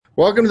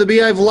Welcome to the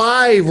Beehive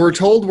Live. We're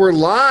told we're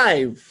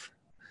live.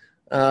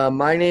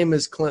 My name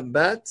is Clint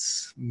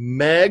Betts.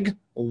 Meg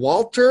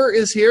Walter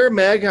is here.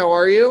 Meg, how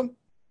are you?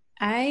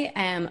 I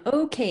am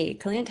okay.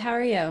 Clint, how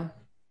are you?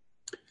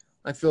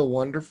 I feel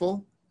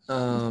wonderful.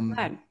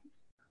 Glad.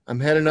 I'm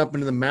heading up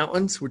into the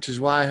mountains, which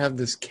is why I have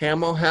this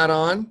camo hat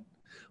on.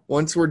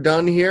 Once we're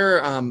done here,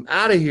 I'm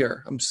out of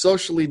here. I'm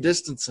socially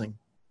distancing.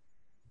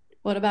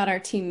 What about our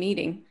team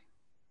meeting?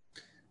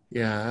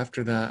 Yeah,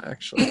 after that,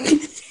 actually.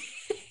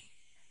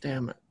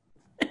 Damn it.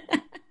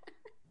 I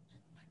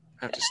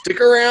have to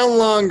stick around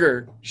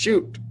longer.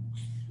 Shoot.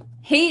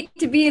 Hate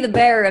to be the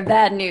bearer of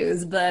bad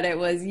news, but it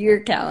was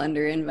your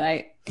calendar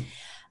invite.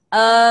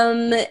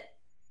 Clint,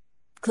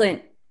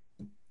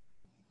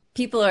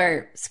 people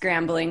are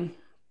scrambling.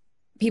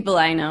 People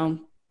I know,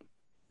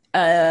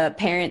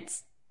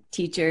 parents,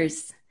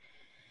 teachers.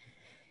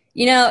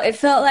 You know, it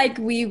felt like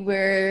we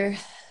were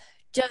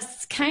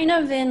just kind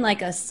of in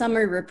like a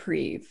summer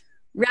reprieve,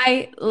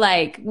 right?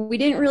 Like we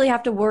didn't really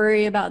have to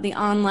worry about the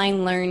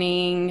online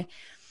learning.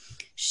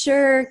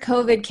 Sure,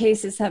 COVID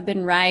cases have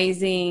been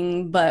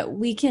rising, but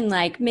we can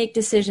like make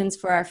decisions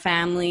for our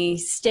family,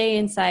 stay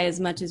inside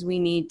as much as we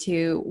need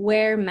to,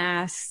 wear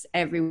masks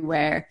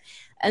everywhere.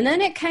 And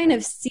then it kind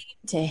of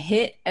seemed to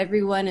hit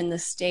everyone in the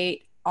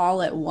state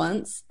all at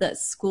once that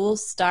school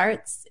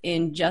starts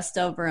in just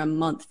over a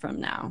month from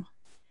now.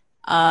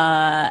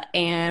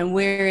 And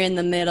we're in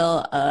the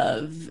middle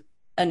of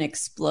an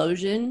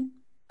explosion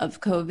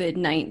of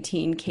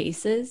COVID-19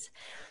 cases.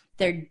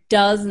 There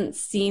doesn't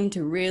seem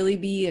to really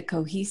be a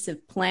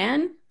cohesive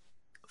plan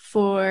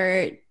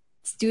for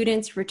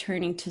students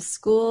returning to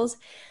schools.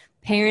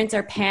 Parents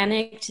are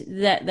panicked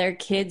that their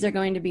kids are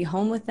going to be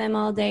home with them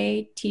all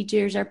day.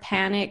 Teachers are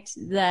panicked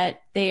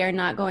that they are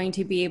not going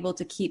to be able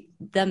to keep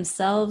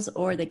themselves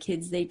or the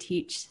kids they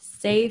teach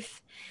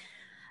safe.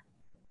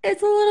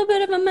 It's a little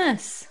bit of a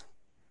mess.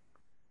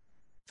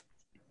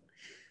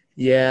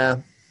 Yeah.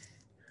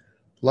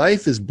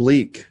 Life is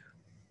bleak.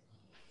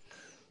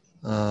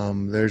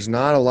 There's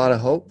not a lot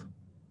of hope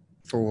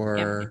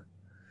for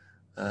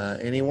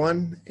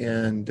anyone,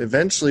 and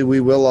eventually we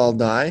will all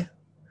die.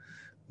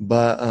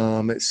 But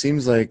it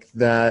seems like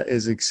that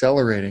is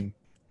accelerating.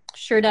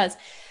 Sure does.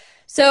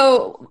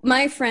 So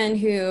my friend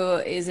who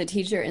is a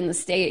teacher in the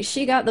state,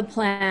 she got the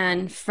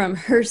plan from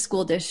her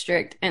school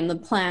district, and the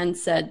plan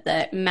said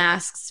that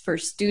masks for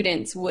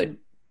students would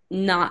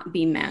not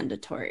be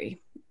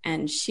mandatory.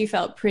 And she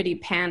felt pretty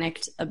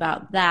panicked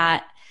about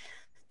that.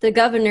 The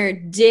governor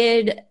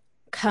did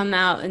come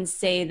out and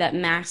say that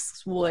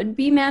masks would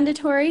be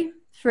mandatory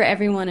for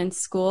everyone in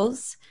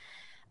schools.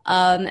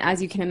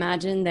 As you can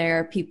imagine, there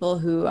are people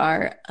who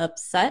are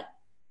upset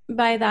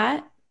by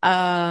that.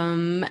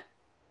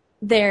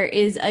 There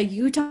is a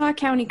Utah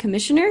County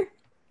commissioner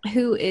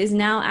who is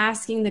now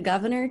asking the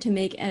governor to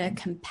make a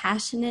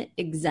compassionate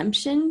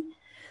exemption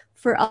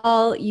for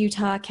all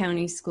Utah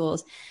County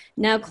schools.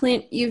 Now,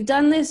 Clint, you've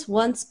done this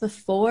once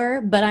before,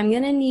 but I'm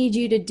going to need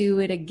you to do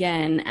it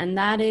again, and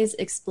that is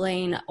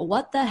explain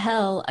what the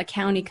hell a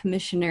county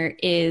commissioner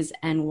is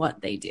and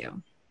what they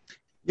do.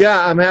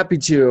 Yeah, I'm happy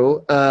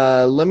to.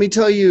 Let me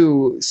tell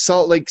you,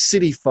 Salt Lake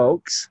City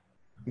folks,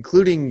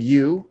 including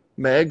you,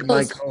 Meg, Those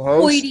my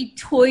co-host.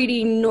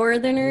 Hoity-toity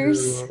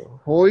northerners.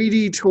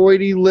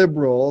 Hoity-toity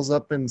liberals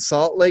up in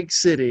Salt Lake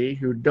City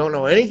who don't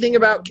know anything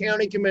about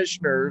county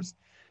commissioners.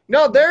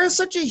 No, there is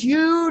such a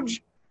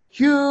huge,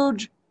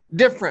 huge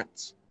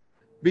difference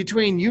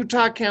between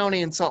Utah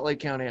County and Salt Lake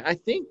County. I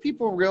think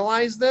people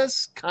realize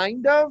this,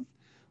 kind of,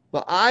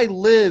 but I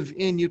live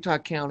in Utah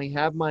County,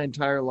 have my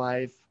entire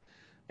life.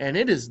 And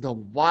it is the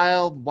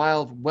wild,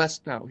 wild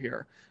west out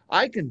here.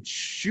 I can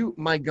shoot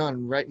my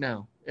gun right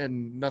now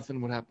and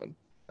nothing would happen.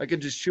 I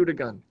could just shoot a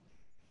gun,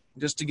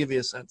 just to give you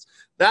a sense.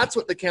 That's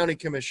what the county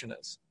commission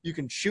is. You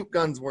can shoot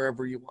guns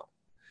wherever you want.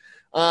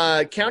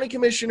 County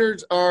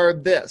commissioners are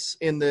this,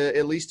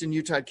 at least in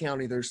Utah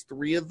County, there's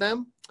 3 of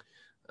them.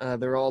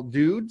 They're all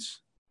dudes,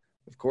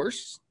 of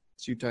course.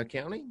 It's Utah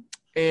County.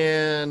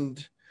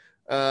 And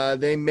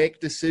they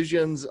make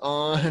decisions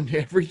on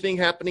everything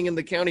happening in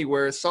the county,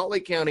 whereas Salt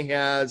Lake County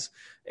has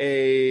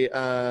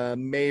a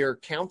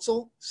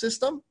mayor-council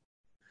system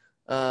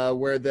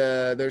where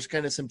there's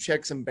kind of some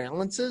checks and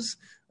balances.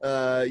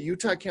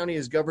 Utah County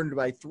is governed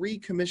by 3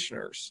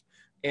 commissioners,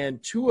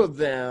 and 2 of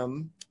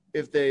them,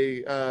 if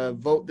they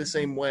vote the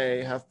same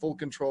way, have full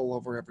control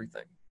over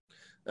everything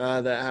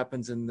that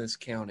happens in this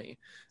county.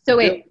 So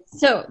wait,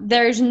 so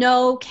there's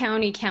no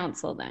county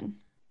council then?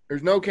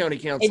 There's no county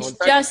council. It's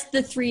just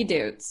the 3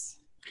 dudes.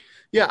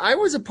 Yeah, I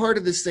was a part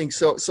of this thing.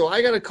 So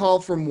I got a call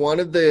from one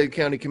of the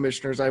county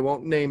commissioners, I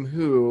won't name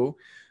who,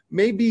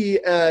 maybe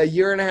a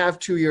year and a half,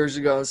 2 years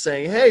ago,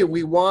 saying, hey,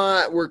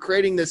 we're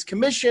creating this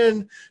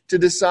commission to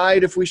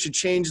decide if we should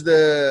change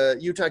the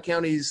Utah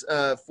County's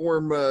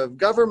form of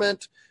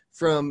government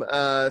from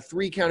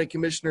 3 county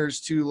commissioners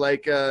to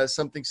like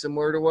something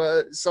similar to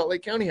what Salt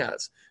Lake County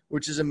has,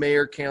 which is a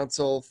mayor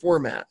council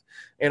format.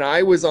 And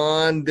I was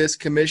on this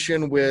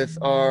commission with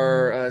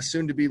our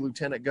soon-to-be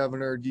Lieutenant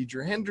Governor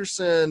Deidre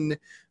Henderson,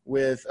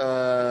 with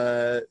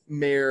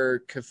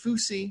Mayor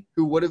Kafusi,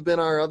 who would have been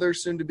our other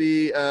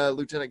soon-to-be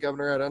Lieutenant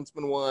Governor at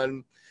Huntsman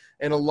 1,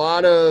 and a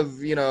lot of,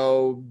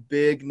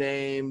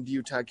 big-named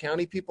Utah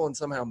County people, and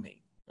somehow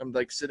me. I'm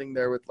like sitting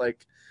there with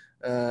like,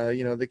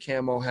 the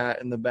camo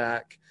hat in the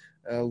back,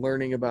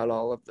 learning about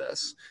all of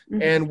this.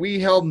 Mm-hmm. And we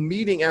held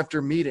meeting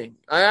after meeting.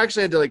 I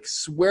actually had to like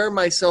swear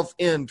myself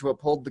in to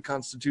uphold the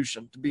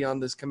Constitution to be on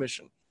this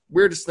commission.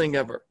 Weirdest thing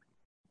ever.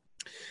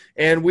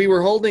 And we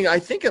were holding, I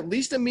think, at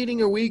least a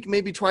meeting a week,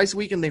 maybe twice a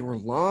week, and they were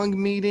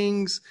long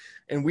meetings.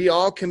 And we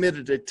all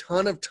committed a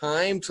ton of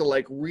time to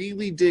like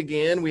really dig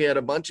in. We had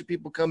a bunch of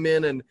people come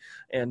in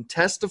and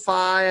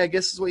testify, I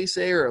guess is what you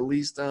say, or at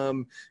least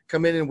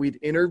come in and we'd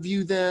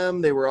interview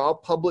them. They were all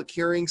public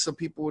hearings, so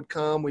people would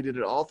come. We did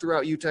it all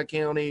throughout Utah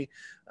County,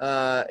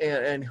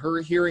 and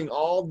her hearing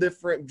all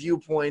different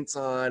viewpoints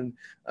on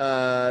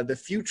the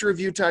future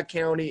of Utah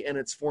County and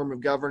its form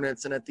of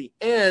governance. And at the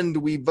end,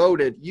 we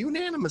voted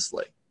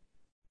unanimously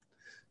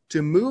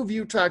to move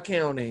Utah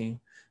County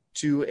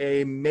to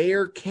a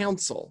mayor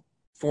council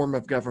form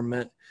of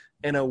government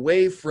and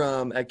away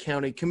from a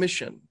county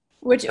commission.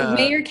 Which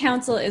mayor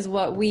council is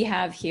what we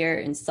have here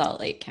in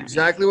Salt Lake County.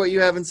 Exactly what you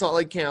have in Salt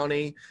Lake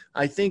County.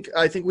 I think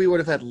we would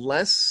have had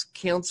less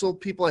council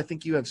people. I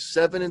think you have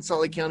 7 in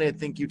Salt Lake County. I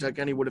think Utah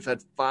County would have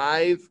had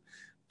 5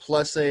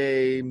 plus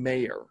a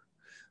mayor.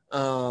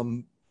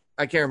 I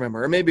can't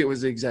remember. Or maybe it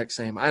was the exact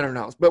same. I don't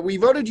know. But we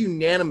voted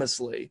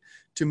unanimously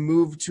to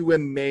move to a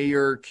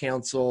mayor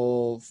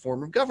council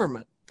form of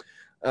government.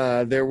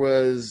 There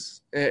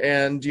was,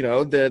 and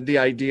the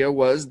idea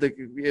was that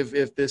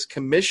if this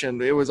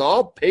commission, it was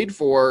all paid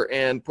for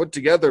and put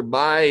together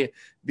by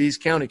these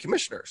county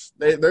commissioners.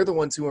 They're the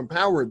ones who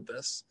empowered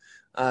this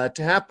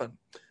to happen.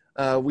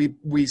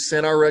 We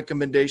sent our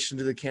recommendation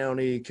to the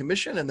county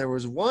commission, and there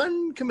was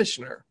one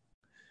commissioner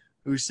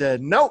who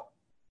said, nope,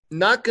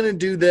 not going to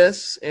do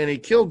this, and he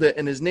killed it,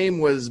 and his name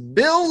was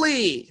Bill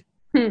Lee.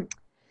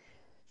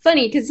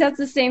 Funny, because that's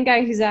the same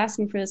guy who's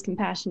asking for this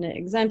compassionate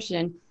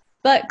exemption.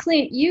 But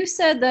Clint, you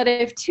said that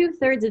if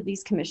 2/3 of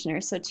these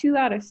commissioners, so 2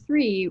 out of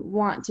 3,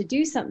 want to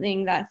do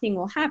something, that thing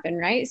will happen,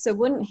 right? So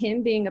wouldn't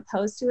him being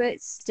opposed to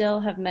it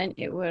still have meant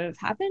it would have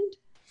happened?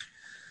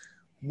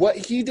 What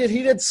he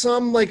did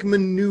some like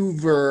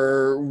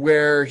maneuver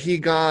where he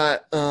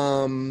got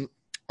on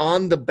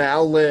the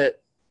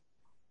ballot,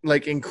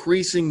 like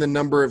increasing the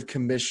number of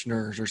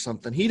commissioners or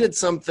something. He did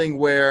something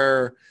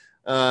where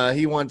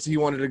he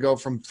wanted to go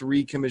from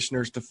 3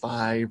 commissioners to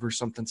 5 or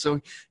something.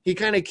 So he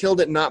kind of killed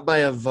it, not by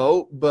a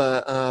vote,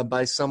 but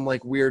by some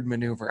like weird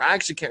maneuver. I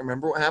actually can't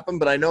remember what happened,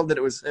 but I know that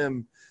it was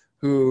him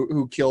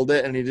who killed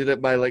it, and he did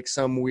it by like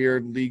some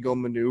weird legal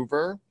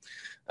maneuver.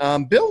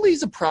 Bill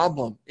Lee's a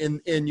problem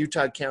in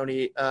Utah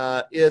County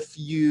if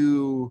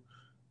you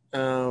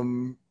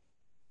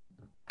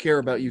care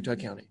about Utah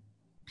County.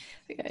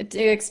 To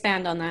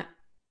expand on that.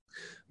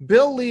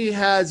 Bill Lee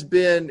has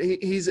been,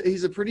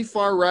 he's a pretty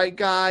far right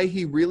guy.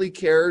 He really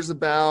cares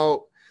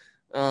about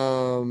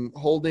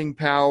holding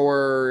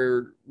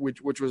power,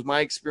 which was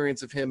my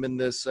experience of him in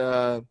this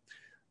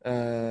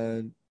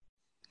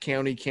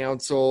county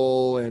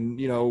council,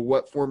 and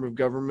what form of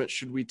government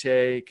should we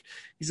take.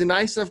 He's a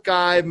nice enough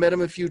guy. I've met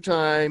him a few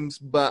times,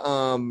 but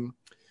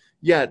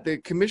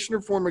the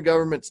commissioner form of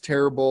government's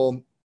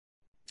terrible.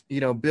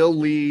 Bill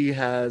Lee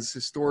has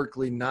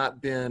historically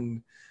not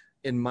been,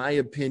 in my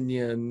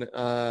opinion,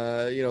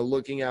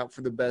 looking out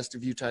for the best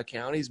of Utah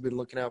County. He's been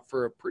looking out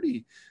for a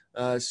pretty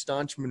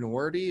staunch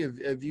minority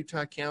of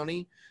Utah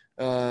County.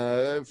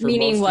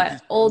 Meaning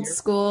what? Old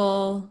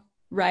school,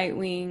 right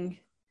wing?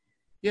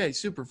 Yeah,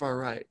 he's super far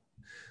right,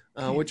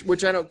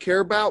 which I don't care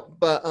about,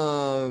 but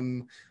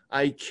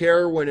I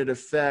care when it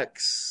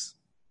affects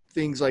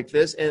things like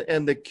this.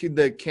 And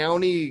the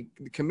county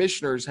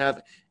commissioners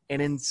have an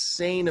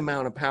insane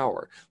amount of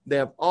power. They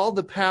have all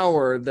the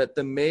power that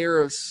the mayor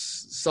of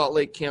Salt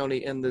Lake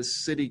County and the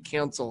city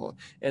council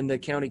and the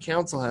county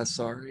council has,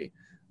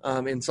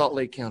 in Salt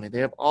Lake County. They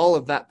have all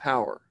of that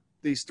power,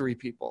 these 3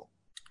 people.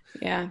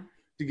 Yeah.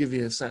 To give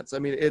you a sense. I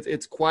mean,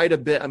 it's quite a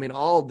bit. I mean,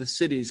 all of the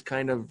cities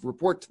kind of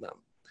report to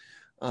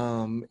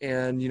them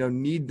and,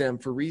 need them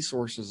for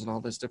resources and all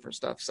this different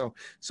stuff. So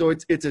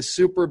it's a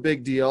super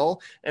big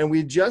deal. And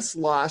we just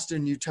lost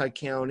in Utah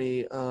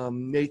County,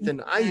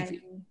 Nathan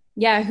Ivey.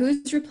 Yeah,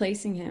 who's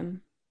replacing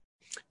him?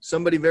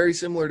 Somebody very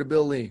similar to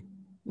Bill Lee.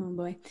 Oh,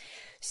 boy.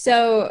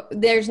 So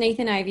there's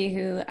Nathan Ivey,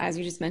 who, as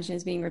you just mentioned,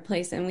 is being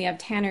replaced. And we have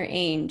Tanner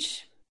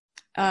Ainge,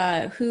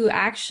 who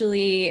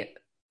actually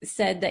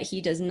said that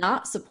he does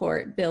not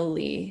support Bill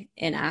Lee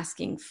in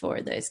asking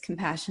for this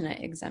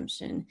compassionate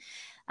exemption,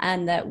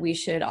 and that we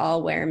should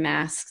all wear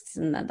masks,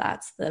 and that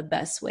that's the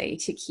best way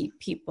to keep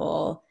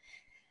people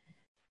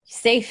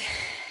safe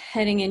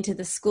heading into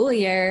the school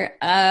year.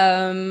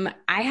 I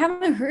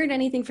haven't heard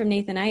anything from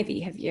Nathan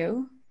Ivey. Have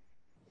you?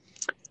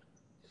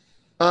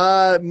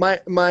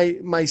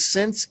 My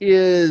sense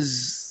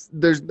is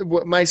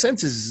what my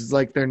sense is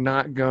like they're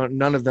not going.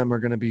 None of them are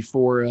going to be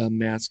for a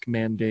mask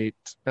mandate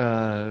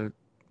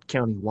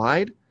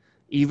countywide,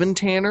 even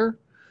Tanner.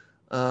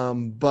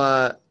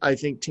 But I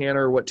think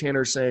what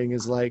Tanner's saying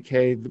is like,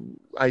 hey,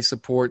 I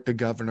support the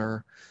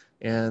governor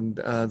and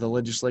the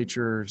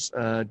legislature's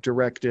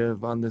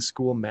directive on the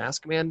school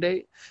mask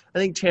mandate. I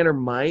think Tanner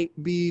might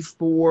be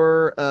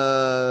for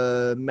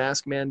a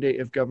mask mandate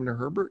if Governor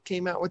Herbert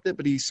came out with it,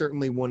 but he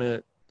certainly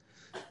wouldn't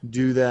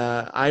do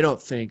that, I don't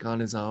think,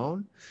 on his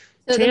own.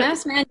 So the Tan-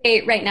 mask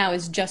mandate right now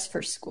is just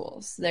for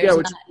schools. yeah,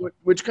 There's not.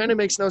 which kind of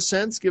makes no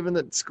sense given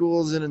that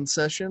school's in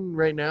session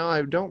right now.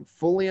 I don't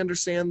fully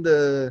understand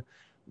the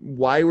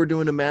why we're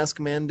doing a mask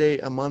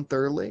mandate a month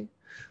early.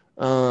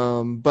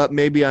 But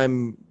maybe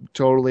I'm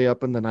totally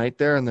up in the night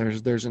there, and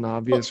there's an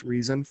obvious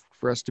reason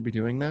for us to be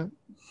doing that.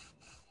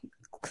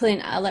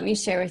 Clint, let me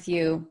share with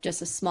you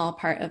just a small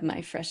part of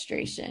my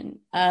frustration.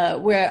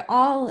 We're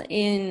all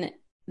in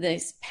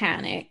this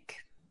panic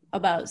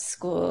about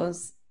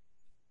schools,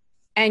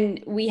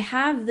 and we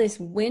have this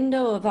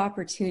window of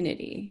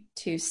opportunity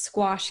to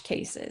squash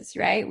cases,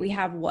 right? We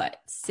have what,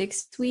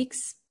 6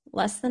 weeks,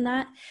 less than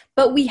that,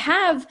 but we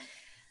have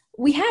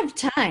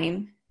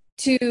time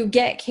to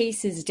get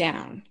cases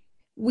down.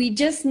 We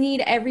just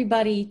need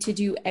everybody to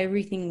do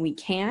everything we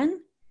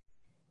can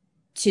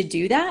to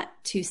do that,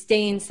 to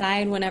stay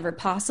inside whenever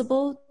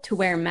possible, to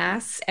wear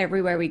masks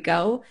everywhere we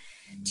go,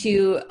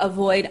 to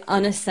avoid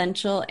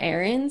unessential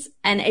errands.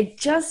 And it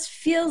just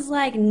feels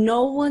like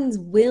no one's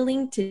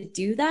willing to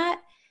do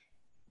that,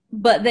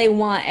 but they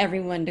want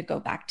everyone to go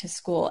back to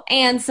school.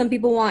 And some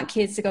people want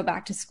kids to go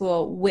back to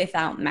school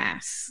without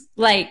masks.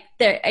 Like,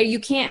 you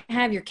can't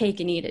have your cake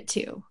and eat it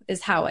too,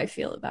 is how I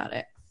feel about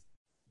it.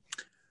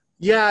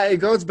 Yeah, it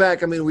goes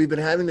back. I mean, we've been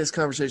having this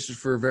conversation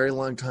for a very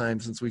long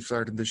time since we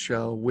started the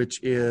show, which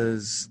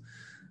is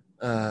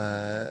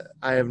I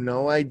have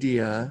no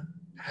idea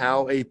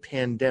how a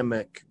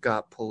pandemic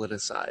got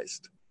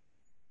politicized.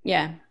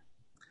 Yeah.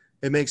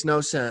 It makes no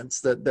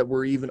sense that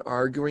we're even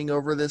arguing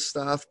over this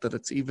stuff, that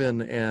it's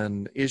even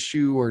an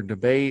issue or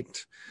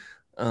debate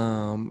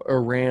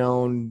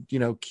around,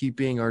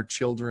 keeping our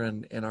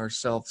children and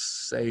ourselves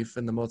safe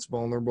and the most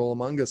vulnerable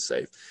among us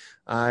safe.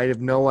 I have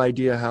no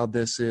idea how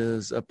this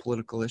is a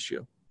political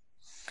issue.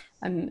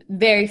 I'm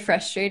very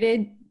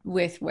frustrated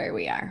with where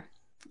we are.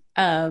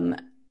 Part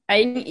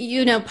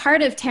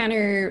of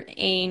Tanner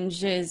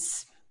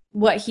Ainge's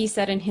what he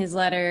said in his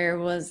letter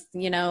was,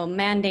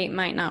 mandate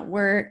might not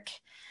work,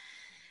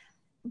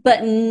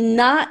 but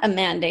not a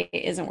mandate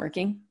isn't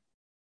working.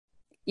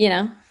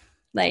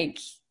 Like.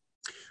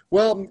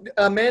 Well,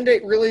 a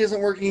mandate really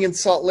isn't working in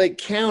Salt Lake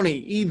County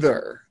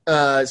either.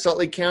 Salt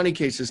Lake County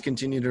cases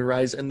continue to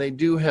rise, and they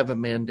do have a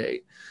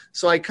mandate.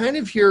 So I kind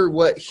of hear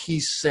what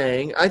he's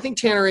saying. I think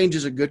Tanner Ainge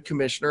is a good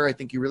commissioner. I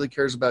think he really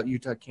cares about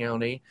Utah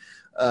County.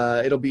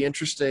 It'll be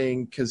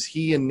interesting because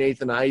he and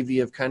Nathan Ivey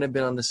have kind of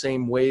been on the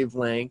same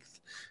wavelength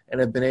and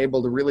have been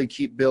able to really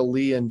keep Bill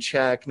Lee in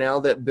check. Now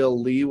that Bill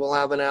Lee will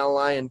have an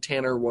ally and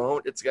Tanner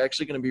won't, it's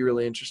actually going to be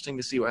really interesting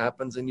to see what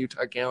happens in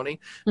Utah County.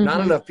 Mm-hmm.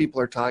 Not enough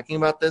people are talking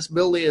about this.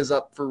 Bill Lee is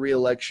up for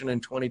re-election in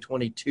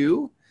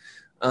 2022.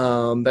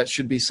 That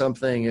should be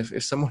something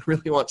if someone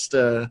really wants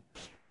to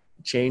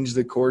change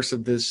the course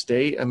of this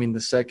state. I mean,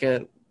 the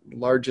second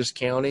largest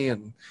county,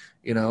 and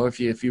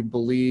if you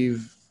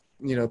believe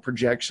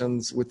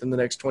projections within the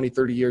next 20,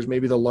 30 years,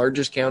 maybe the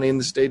largest county in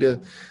the state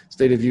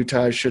of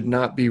Utah should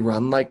not be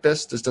run like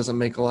this. This doesn't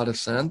make a lot of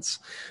sense.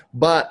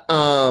 But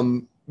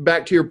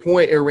back to your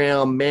point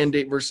around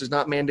mandate versus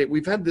not mandate,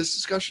 we've had this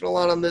discussion a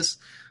lot on this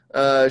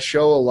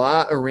show, a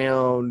lot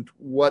around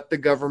what the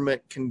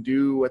government can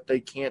do, what they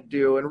can't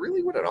do. And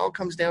really what it all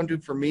comes down to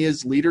for me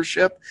is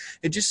leadership.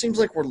 It just seems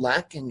like we're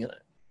lacking in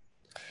it.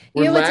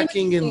 We're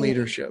lacking in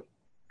leadership.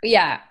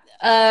 Yeah.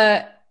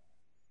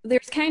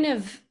 There's kind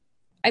of,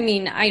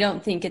 I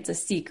don't think it's a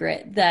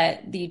secret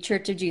that the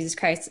Church of Jesus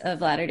Christ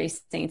of Latter-day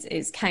Saints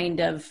is kind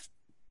of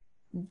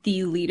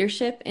the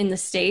leadership in the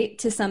state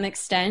to some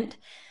extent.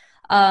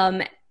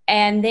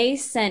 And they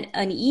sent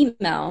an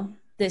email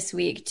this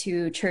week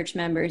to church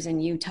members in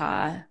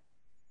Utah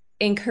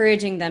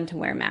encouraging them to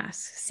wear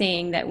masks,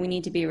 saying that we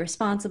need to be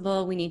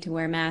responsible, we need to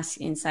wear masks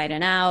inside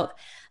and out,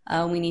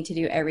 we need to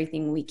do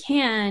everything we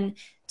can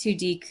to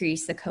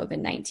decrease the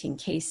COVID-19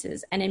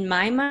 cases. And in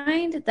my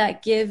mind,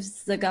 that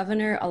gives the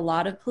governor a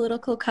lot of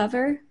political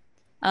cover,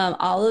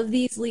 all of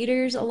these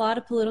leaders a lot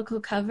of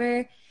political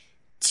cover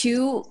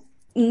to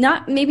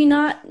maybe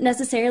not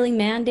necessarily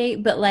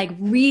mandate, but like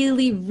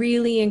really,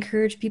 really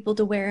encourage people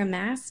to wear a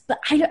mask. But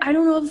I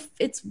don't know if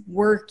it's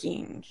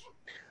working.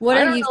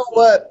 I don't know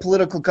what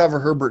political cover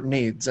Herbert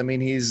needs. I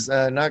mean, he's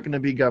not going to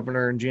be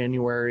governor in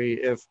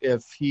January.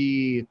 If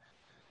he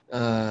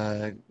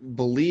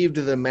believed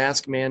the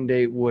mask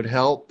mandate would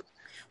help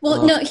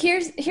Well, no,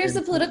 here's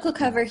the political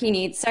cover he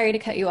needs. Sorry to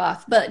cut you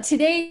off, but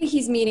today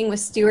he's meeting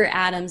with Stuart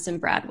Adams and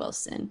Brad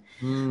Wilson,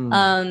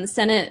 Mm.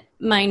 Senate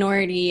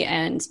minority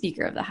and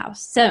Speaker of the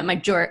House, Senate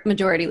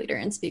majority leader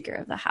and Speaker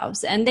of the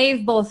House, and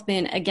they've both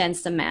been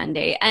against the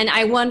mandate. And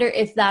I wonder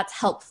if that's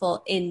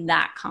helpful in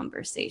that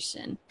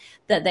conversation,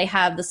 that they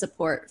have the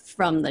support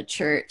from the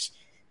church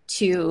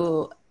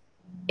to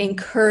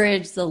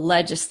encourage the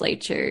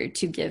legislature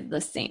to give the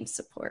same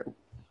support.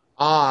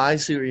 Ah, I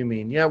see what you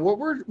mean. Yeah, what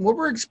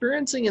we're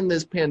experiencing in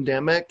this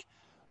pandemic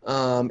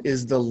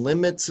is the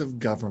limits of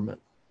government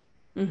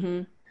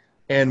Mm-hmm.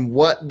 and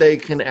what they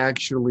can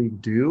actually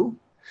do.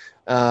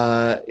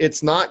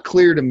 It's not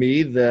clear to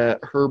me that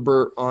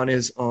Herbert on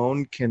his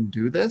own can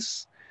do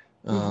this.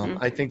 Mm-hmm.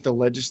 I think the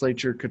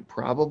legislature could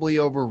probably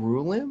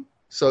overrule him.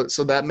 So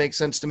that makes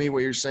sense to me what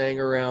you're saying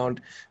around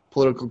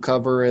political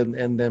cover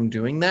and them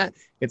doing that.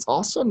 It's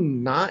also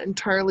not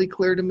entirely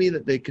clear to me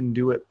that they can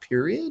do it,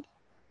 period,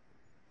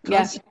 Yeah.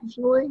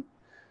 constitutionally.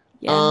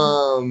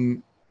 Yeah.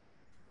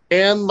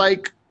 And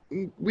like,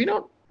 we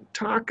don't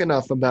talk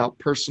enough about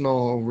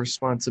personal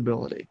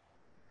responsibility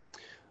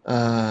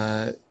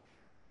in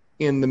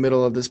the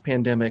middle of this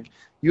pandemic.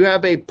 You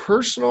have a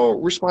personal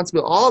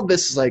responsibility. All of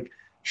this is like,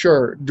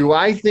 sure, do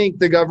I think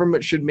the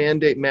government should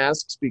mandate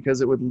masks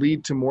because it would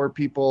lead to more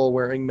people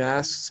wearing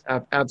masks?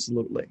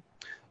 Absolutely.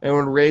 I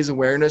want to raise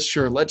awareness.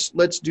 Sure,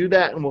 let's do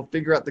that, and we'll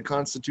figure out the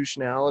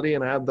constitutionality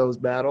and have those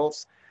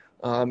battles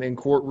in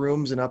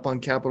courtrooms and up on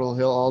Capitol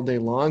Hill all day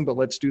long. But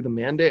let's do the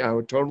mandate. I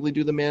would totally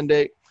do the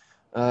mandate.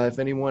 If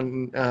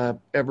anyone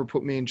ever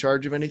put me in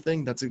charge of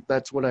anything,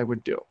 that's what I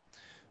would do.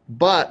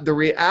 But the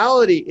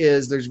reality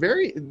is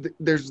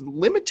there's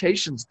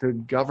limitations to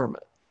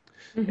government.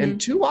 Mm-hmm. And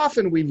too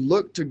often we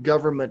look to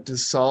government to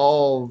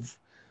solve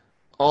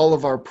all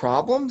of our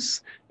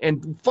problems.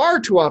 And far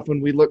too often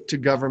we look to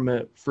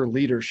government for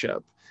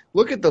leadership.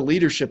 Look at the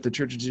leadership the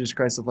Church of Jesus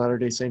Christ of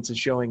Latter-day Saints is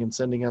showing and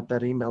sending out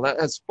that email. That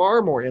has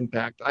far more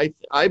impact,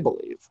 I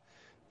believe,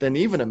 than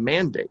even a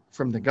mandate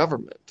from the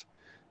government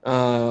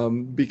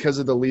because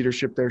of the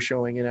leadership they're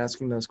showing and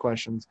asking those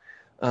questions.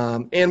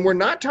 And we're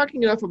not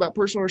talking enough about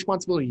personal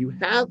responsibility. You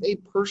have a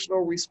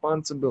personal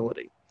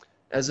responsibility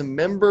as a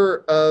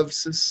member of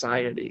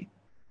society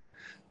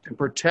to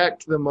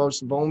protect the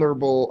most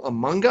vulnerable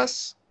among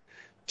us,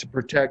 to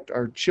protect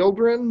our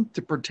children,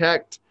 to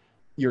protect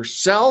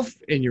yourself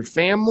and your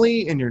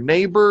family and your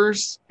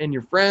neighbors and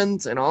your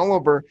friends and all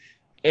over.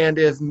 And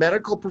if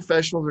medical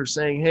professionals are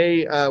saying,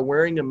 hey,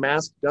 wearing a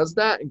mask does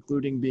that,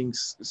 including being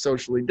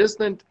socially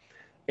distant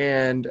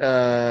and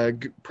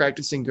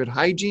practicing good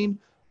hygiene,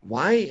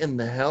 why in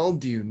the hell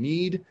do you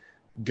need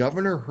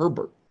Governor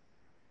Herbert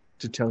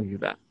to tell you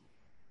that?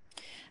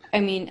 I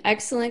mean,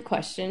 excellent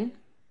question.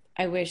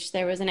 I wish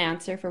there was an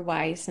answer for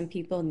why some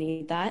people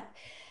need that.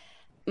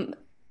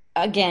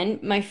 Again,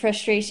 my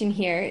frustration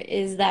here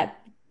is that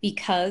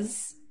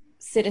because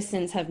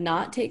citizens have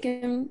not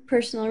taken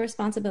personal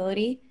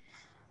responsibility,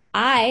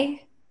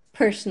 I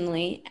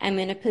personally am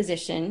in a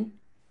position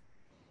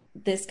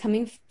this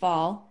coming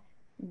fall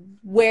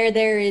where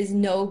there is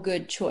no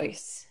good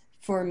choice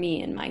for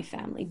me and my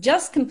family.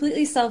 Just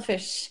completely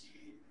selfish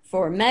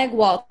for Meg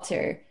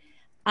Walter.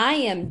 I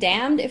am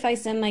damned if I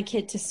send my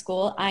kid to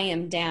school. I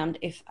am damned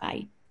if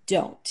I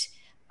don't.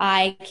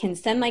 I can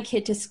send my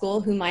kid to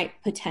school who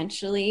might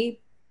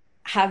potentially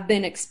have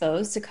been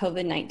exposed to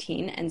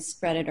COVID-19 and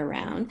spread it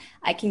around.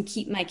 I can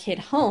keep my kid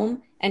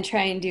home and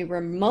try and do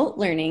remote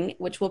learning,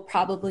 which will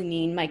probably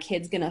mean my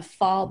kid's going to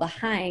fall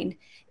behind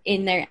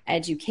in their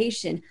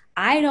education.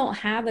 I don't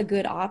have a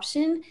good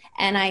option,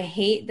 and I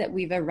hate that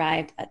we've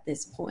arrived at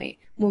this point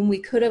when we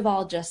could have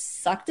all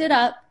just sucked it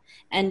up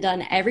and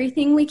done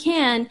everything we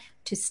can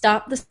to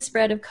stop the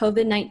spread of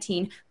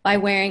COVID-19 by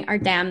wearing our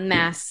damn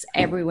masks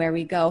everywhere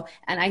we go.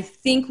 And I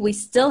think we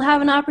still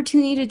have an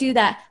opportunity to do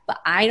that,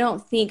 but I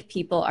don't think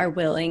people are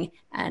willing,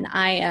 and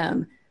I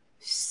am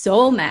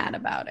so mad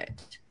about it.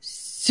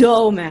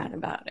 So mad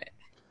about it.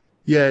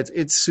 Yeah,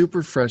 it's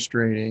super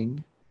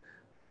frustrating.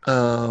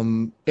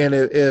 And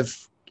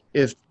if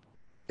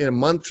in a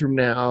month from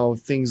now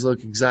things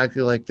look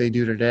exactly like they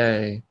do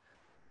today,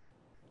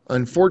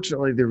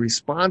 unfortunately, the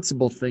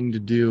responsible thing to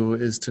do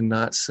is to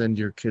not send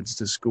your kids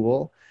to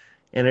school.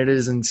 And it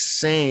is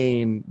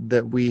insane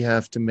that we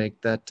have to make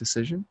that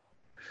decision.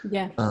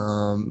 Yeah.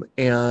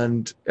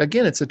 And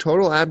again, it's a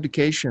total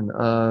abdication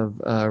of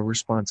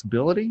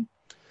responsibility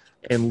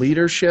and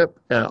leadership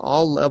at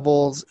all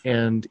levels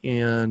and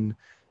in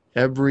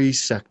every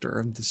sector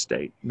of the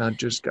state, not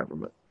just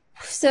government.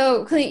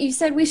 So, Clint, you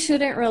said we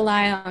shouldn't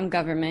rely on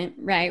government,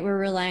 right? We're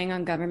relying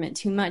on government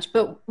too much.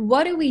 But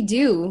what do we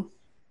do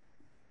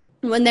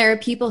when there are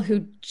people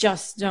who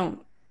just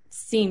don't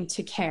seem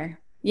to care?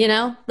 You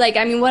know, like,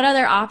 I mean, what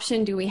other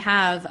option do we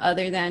have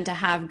other than to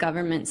have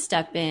government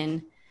step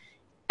in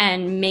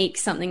and make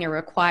something a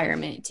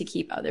requirement to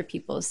keep other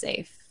people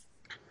safe?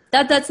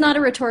 That's not a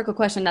rhetorical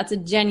question. That's a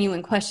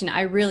genuine question.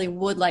 I really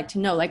would like to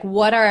know, like,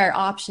 what are our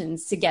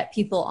options to get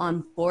people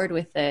on board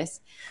with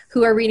this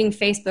who are reading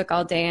Facebook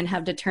all day and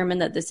have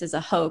determined that this is a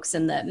hoax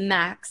and that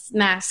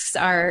masks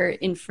are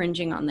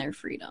infringing on their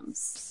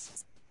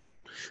freedoms?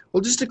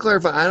 Well, just to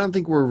clarify, I don't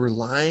think we're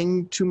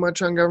relying too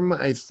much on government.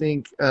 I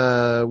think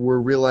we're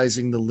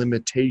realizing the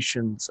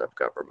limitations of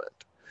government.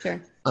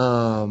 Sure.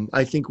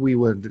 I think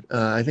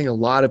I think a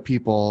lot of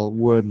people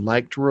would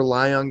like to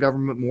rely on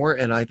government more.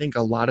 And I think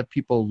a lot of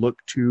people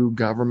look to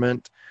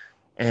government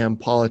and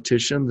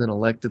politicians and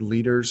elected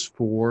leaders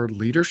for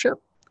leadership,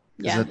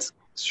 because Yeah. that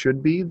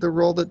should be the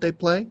role that they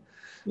play.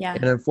 Yeah.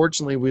 And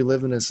unfortunately, we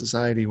live in a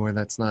society where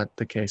that's not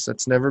the case.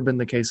 That's never been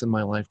the case in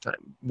my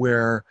lifetime,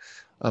 where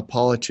a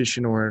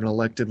politician or an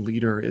elected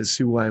leader is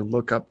who I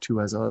look up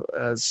to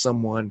as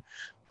someone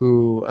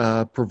who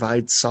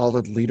provides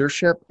solid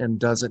leadership and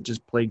doesn't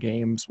just play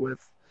games with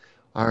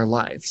our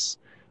lives.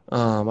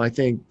 I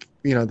think,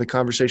 the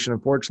conversation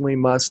unfortunately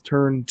must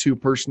turn to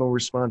personal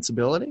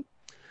responsibility.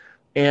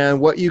 And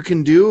what you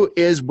can do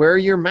is wear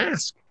your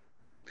mask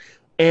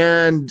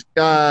and,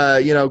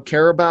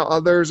 care about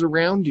others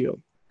around you.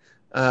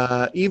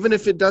 Even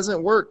if it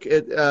doesn't work,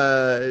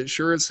 it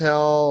sure as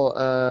hell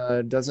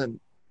doesn't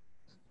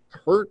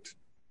hurt.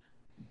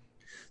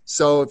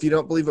 So if you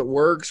don't believe it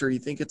works or you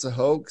think it's a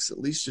hoax, at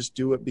least just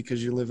do it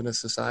because you live in a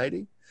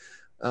society.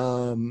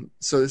 So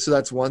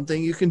that's one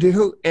thing you can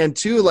do. And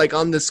two, like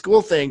on the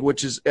school thing,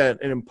 which is an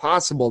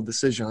impossible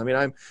decision. I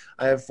mean,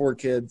 I have 4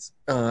 kids.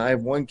 I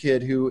have one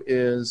kid who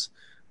is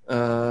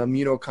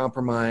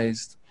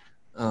immunocompromised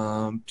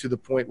to the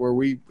point where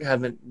we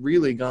haven't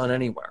really gone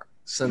anywhere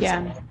since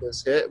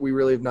this hit. We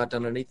really have not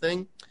done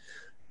anything.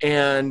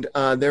 And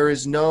there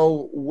is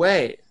no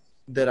way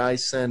that I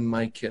send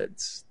my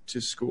kids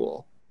to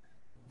school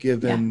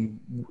given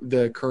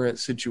the current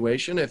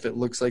situation, if it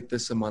looks like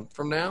this a month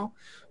from now,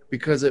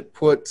 because it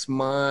puts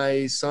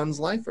my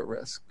son's life at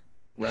risk,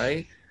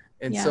 right?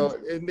 And so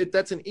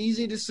that's an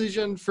easy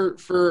decision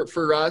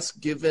for us,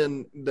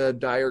 given the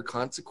dire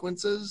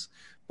consequences,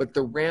 but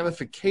the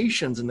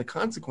ramifications and the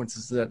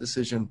consequences of that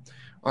decision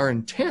are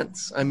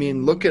intense. I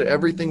mean, look at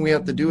everything we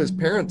have to do as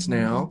parents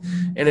now.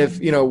 And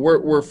if,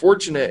 we're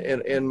fortunate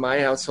in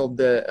my household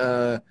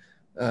that,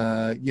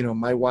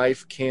 my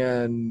wife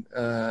can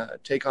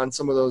take on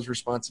some of those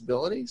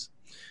responsibilities.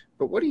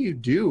 But what do you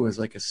do as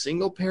like a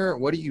single parent?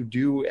 What do you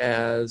do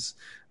as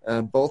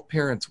both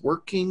parents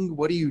working?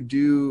 What do you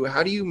do?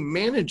 How do you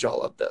manage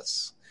all of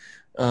this?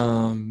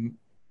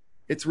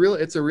 It's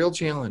a real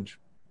challenge.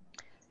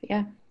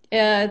 Yeah.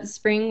 The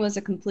spring was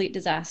a complete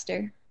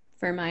disaster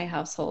for my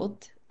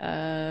household.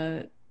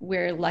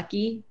 We're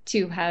lucky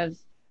to have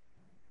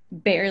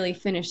barely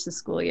finished the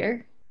school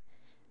year.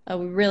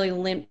 We really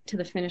limped to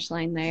the finish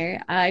line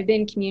there. I've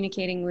been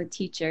communicating with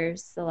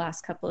teachers the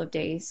last couple of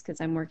days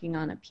because I'm working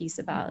on a piece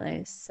about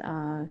this.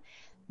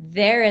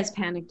 They're as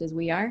panicked as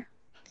we are.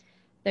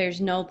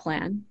 There's no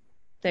plan.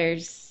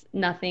 There's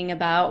nothing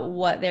about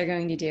what they're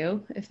going to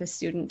do if a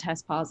student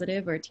tests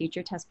positive or a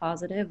teacher tests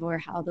positive, or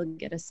how they'll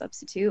get a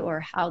substitute or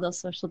how they'll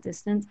social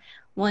distance.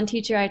 One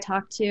teacher I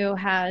talked to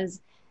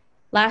has,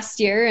 last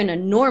year in a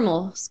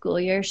normal school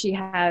year, she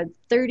had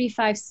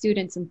 35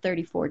 students and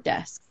 34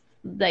 desks.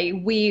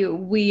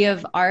 We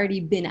have already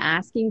been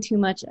asking too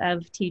much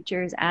of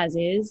teachers as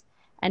is,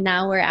 and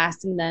now we're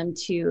asking them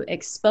to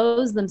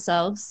expose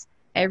themselves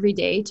every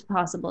day to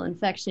possible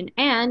infection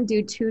and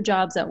do 2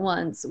 jobs at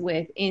once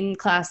with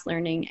in-class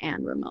learning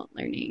and remote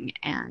learning.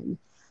 And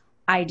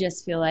I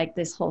just feel like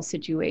this whole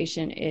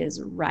situation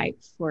is ripe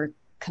for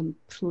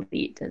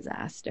complete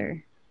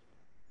disaster.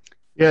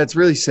 Yeah, it's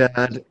really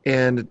sad,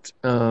 and it's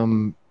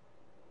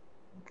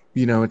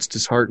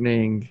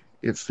disheartening.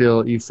 You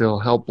feel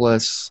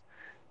helpless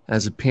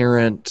as a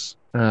parent.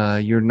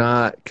 You're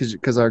not,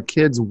 because our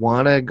kids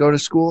want to go to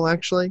school,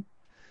 actually.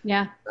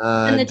 Yeah.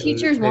 And the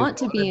teachers want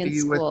to be in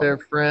school with school. their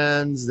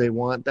friends. They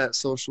want that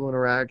social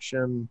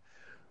interaction.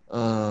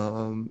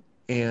 And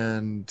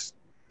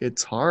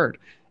it's hard.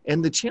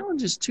 And the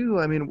challenges too,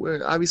 I mean,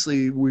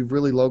 we've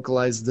really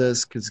localized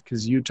this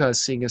because Utah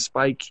is seeing a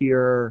spike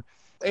here.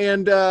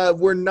 And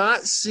we're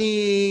not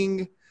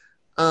seeing,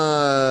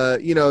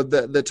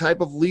 the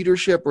type of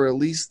leadership, or at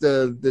least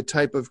the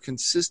type of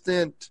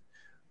consistent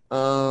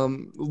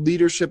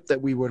leadership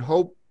that we would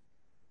hope,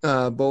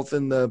 both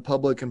in the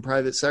public and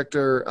private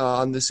sector,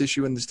 on this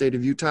issue in the state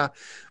of Utah.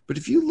 But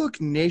if you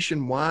look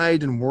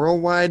nationwide and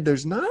worldwide,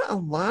 there's not a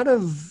lot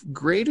of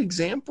great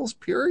examples,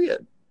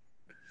 period.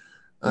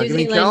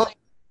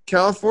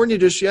 California,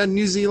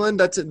 New Zealand,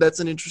 that's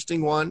an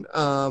interesting one.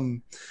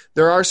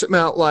 There are some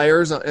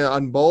outliers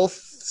on both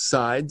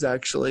sides,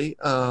 actually,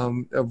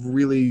 of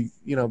really,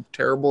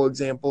 terrible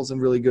examples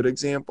and really good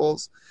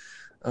examples.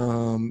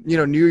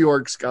 New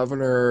York's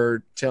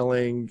governor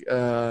telling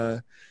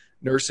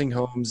nursing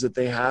homes that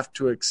they have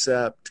to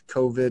accept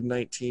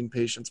COVID-19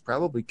 patients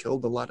probably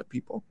killed a lot of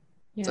people.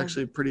 Yeah. It's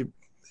actually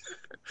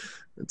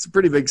it's a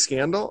pretty big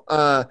scandal.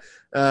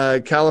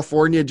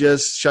 California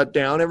just shut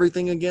down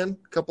everything again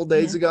a couple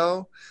days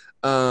ago.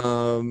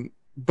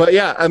 But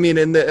yeah, I mean,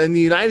 in the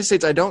United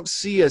States, I don't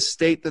see a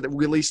state that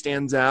really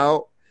stands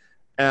out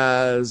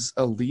as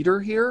a leader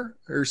here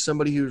or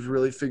somebody who's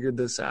really figured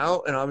this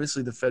out. And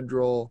obviously, the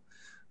federal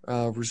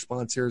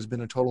response here has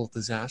been a total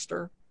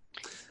disaster.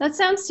 That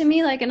sounds to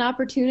me like an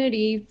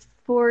opportunity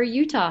for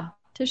Utah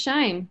to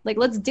shine. Like,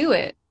 let's do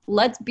it.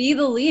 Let's be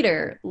the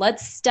leader.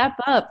 Let's step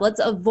up. Let's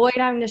avoid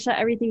having to shut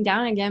everything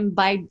down again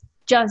by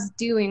just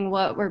doing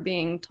what we're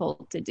being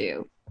told to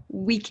do.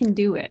 We can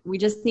do it. We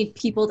just need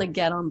people to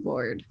get on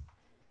board.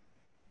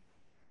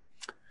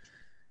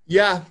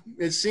 Yeah,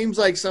 it seems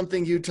like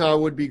something Utah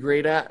would be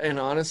great at. And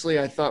honestly,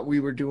 I thought we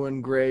were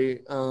doing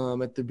great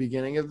at the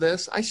beginning of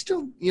this. I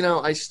still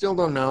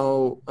don't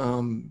know.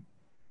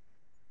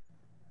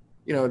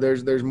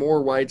 There's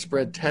more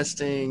widespread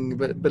testing,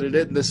 but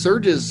the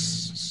surge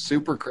is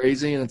super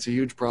crazy and it's a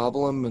huge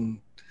problem. And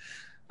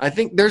I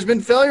think there's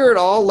been failure at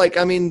all. Like,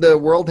 I mean, the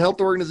World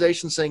Health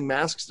Organization saying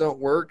masks don't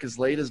work as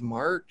late as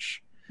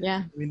March.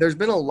 Yeah. I mean, there's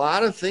been a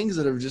lot of things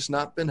that have just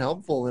not been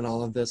helpful in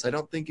all of this. I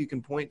don't think you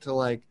can point to,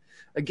 like,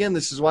 again,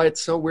 this is why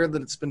it's so weird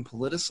that it's been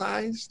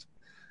politicized.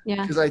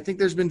 Yeah. Because I think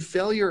there's been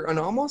failure on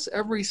almost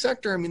every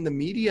sector. I mean, the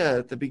media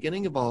at the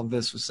beginning of all of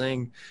this was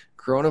saying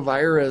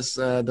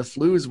coronavirus, the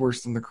flu is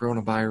worse than the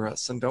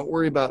coronavirus. And don't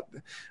worry about,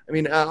 I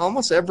mean,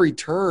 almost every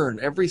turn,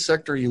 every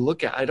sector you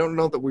look at, I don't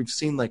know that we've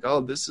seen like,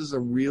 oh, this is a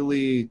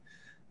really,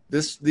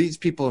 these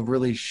people have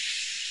really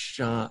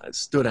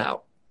stood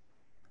out.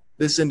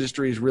 This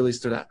industry has really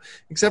stood out,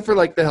 except for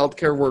like the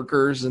healthcare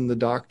workers and the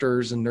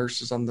doctors and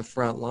nurses on the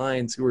front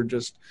lines who are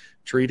just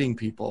treating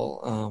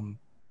people.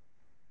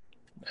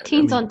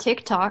 Teens on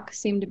TikTok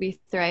seem to be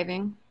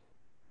thriving.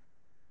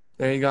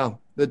 There you go.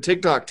 The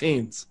TikTok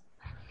teens.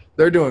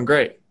 They're doing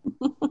great.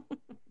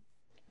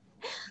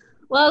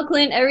 Well,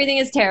 Clint, everything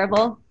is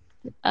terrible.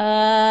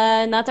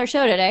 And that's our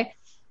show today.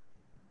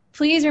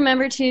 Please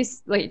remember to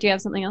wait, do you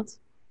have something else?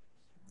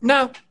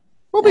 No,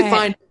 we'll be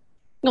fine.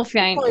 We'll be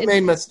fine. We'll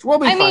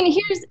be fine. I mean,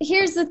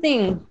 here's the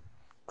thing,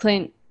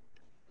 Clint.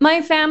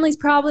 My family's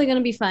probably going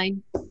to be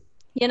fine.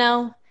 You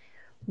know,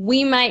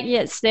 we might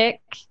get sick.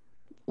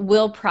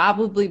 We'll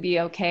probably be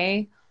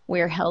okay.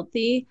 We're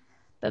healthy.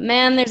 But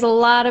man, there's a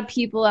lot of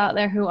people out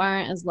there who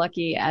aren't as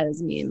lucky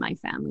as me and my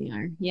family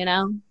are, you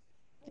know?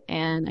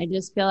 And I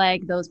just feel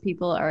like those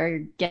people are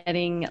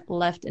getting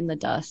left in the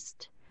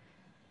dust.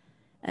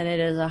 And it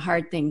is a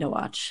hard thing to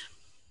watch.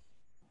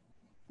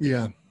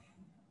 Yeah.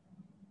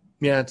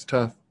 Yeah, it's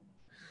tough.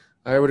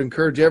 I would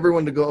encourage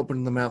everyone to go up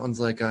in the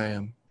mountains like I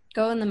am.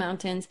 Go in the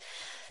mountains.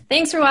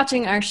 Thanks for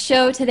watching our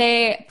show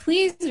today.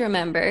 Please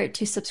remember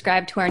to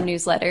subscribe to our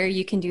newsletter.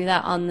 You can do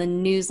that on the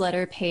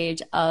newsletter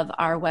page of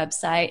our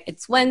website.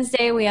 It's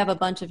Wednesday. We have a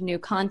bunch of new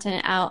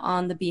content out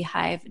on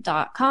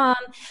thebeehive.com.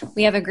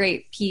 We have a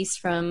great piece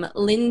from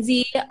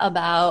Lindsay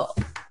about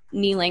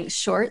knee-length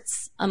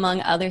shorts,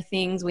 among other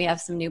things. We have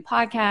some new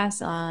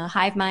podcasts.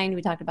 Hive Mind,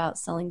 we talked about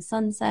selling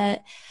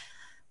sunset.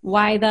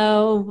 Why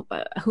though?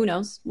 Who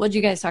knows? What did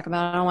you guys talk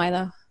about on why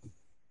though?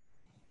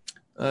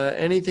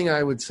 Anything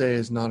I would say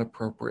is not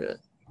appropriate.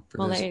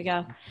 Well, there you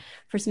go.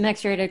 For some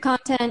X-rated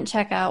content,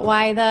 check out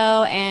Why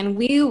Though, and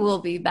we will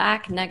be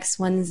back next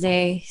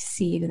Wednesday.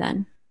 See you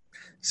then.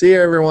 See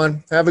you,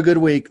 everyone. Have a good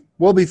week.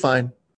 We'll be fine.